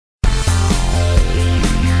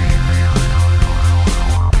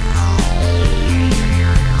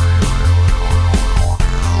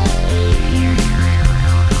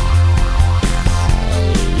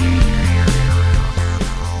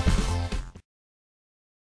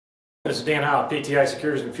This is Dan Haugh, PTI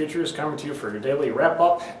Securities Futures, coming to you for your daily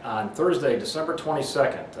wrap-up on Thursday, December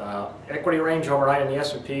 22nd. Equity range overnight in the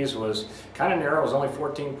S&Ps was kind of narrow. It was only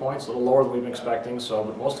 14 points, a little lower than we've been expecting,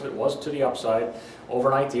 but most of it was to the upside.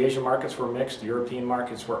 Overnight, the Asian markets were mixed. The European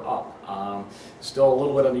markets were up. Still a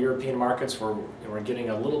little bit on the European markets. We're getting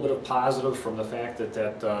a little bit of positive from the fact that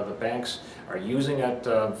the banks are using that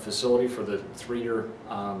facility for the 3-year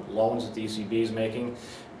loans that the ECB is making.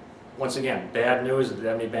 Once again, bad news that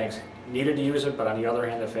many banks needed to use it, but on the other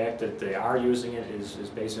hand, the fact that they are using it is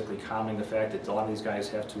basically calming the fact that a lot of these guys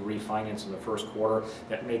have to refinance in the first quarter,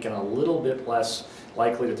 that making it a little bit less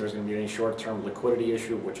likely that there's going to be any short-term liquidity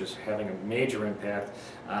issue, which is having a major impact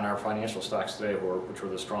on our financial stocks today, which were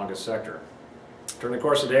the strongest sector. During the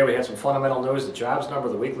course of the day, we had some fundamental news. The jobs number,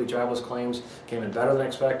 the weekly jobless claims, came in better than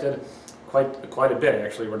expected. Quite a bit,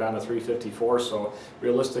 actually. We're down to 354, so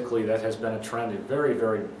realistically that has been a trend,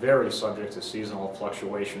 very subject to seasonal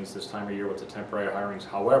fluctuations this time of year with the temporary hirings.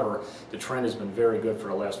 However, the trend has been very good for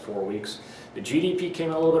the last 4 weeks. The GDP came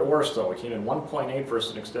in a little bit worse, though. It came in 1.8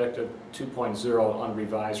 versus an expected 2.0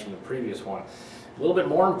 unrevised from the previous one. A little bit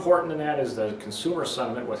more important than that is the consumer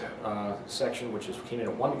sentiment section, which came in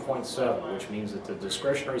at 1.7, which means that the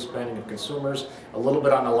discretionary spending of consumers a little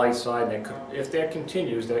bit on the light side. And if that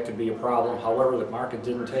continues, that could be a problem. However, the market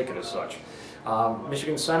didn't take it as such.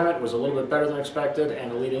 Michigan sentiment was a little bit better than expected,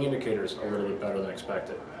 and the leading indicators a little bit better than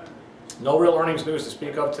expected. No real earnings news to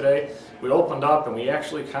speak of today. We opened up and we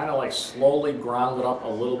actually kind of like slowly grounded up a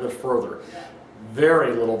little bit further.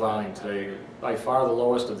 Very little volume today, by far the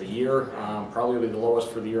lowest of the year, probably the lowest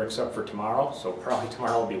for the year except for tomorrow, so probably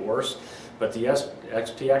tomorrow will be worse. But the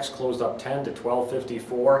SPX closed up 10 to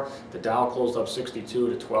 1254, the Dow closed up 62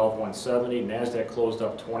 to 12170, NASDAQ closed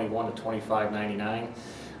up 21 to 2599.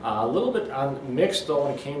 A little bit mixed though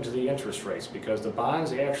when it came to the interest rates, because the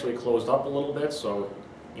bonds actually closed up a little bit, so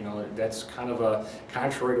you know, that's kind of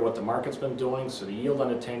contrary to what the market's been doing. So the yield on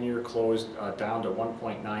the 10-year closed down to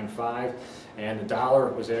 1.95, and the dollar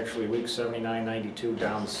was actually weak 79.92,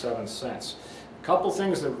 down 7 cents. A couple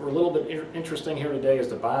things that were a little bit interesting here today is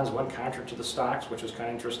the bonds went contrary to the stocks, which is kind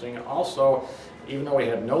of interesting. And also, even though we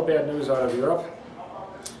had no bad news out of Europe,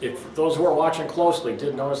 if those who are watching closely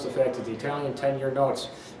did notice the fact that the Italian 10-year notes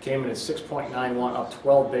came in at 6.91, up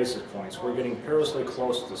 12 basis points. We're getting perilously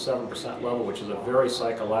close to the 7% level, which is a very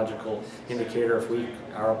psychological indicator. If we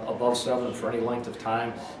are above 7 for any length of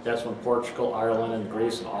time, that's when Portugal, Ireland, and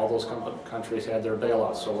Greece and all those countries had their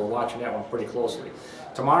bailouts. So we're watching that one pretty closely.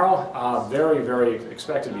 Tomorrow, very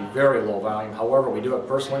expected to be very low volume. However, we do have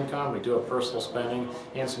personal income, we do have personal spending,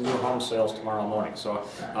 and some new home sales tomorrow morning. So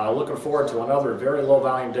looking forward to another very low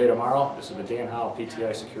volume day tomorrow. This is the Dan Haugh,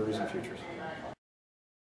 PTI Securities and Futures.